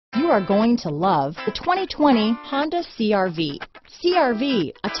are going to love the 2020 Honda CR-V.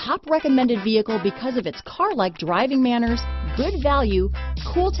 CR-V, a top recommended vehicle because of its car-like driving manners, good value,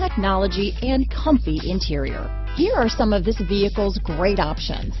 cool technology, and comfy interior. Here are some of this vehicle's great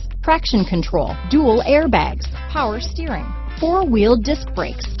options: traction control, dual airbags, power steering, four-wheel disc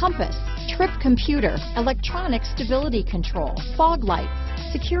brakes, compass, trip computer, electronic stability control, fog lights,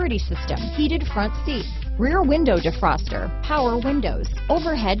 security system, heated front seats, rear window defroster, power windows,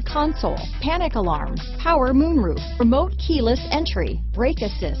 overhead console, panic alarm, power moonroof, remote keyless entry, brake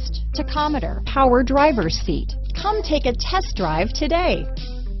assist, tachometer, power driver's seat. Come take a test drive today.